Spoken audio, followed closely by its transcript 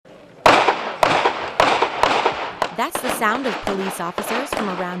That's the sound of police officers from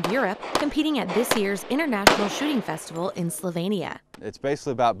around Europe competing at this year's International Shooting Festival in Slovenia. It's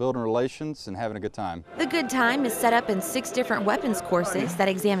basically about building relations and having a good time. The good time is set up in 6 different weapons courses that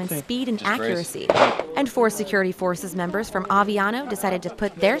examine speed and accuracy. And 4 Security Forces members from Aviano decided to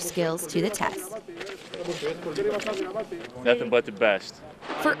put their skills to the test. Nothing but the best.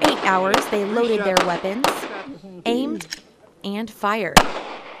 For 8 hours, they loaded their weapons, aimed, and fired.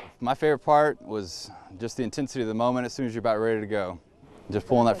 My favorite part was just the intensity of the moment as soon as you're about ready to go. Just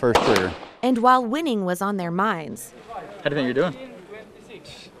pulling that first trigger. And while winning was on their minds, How do you think you're doing?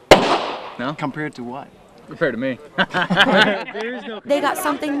 No? Compared to what? Compared to me. they got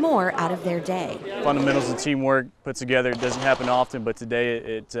something more out of their day. Fundamentals of teamwork put together. It doesn't happen often, but today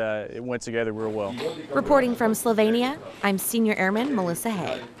it went together real well. Reporting from Slovenia, I'm Senior Airman Melissa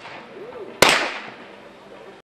Hay.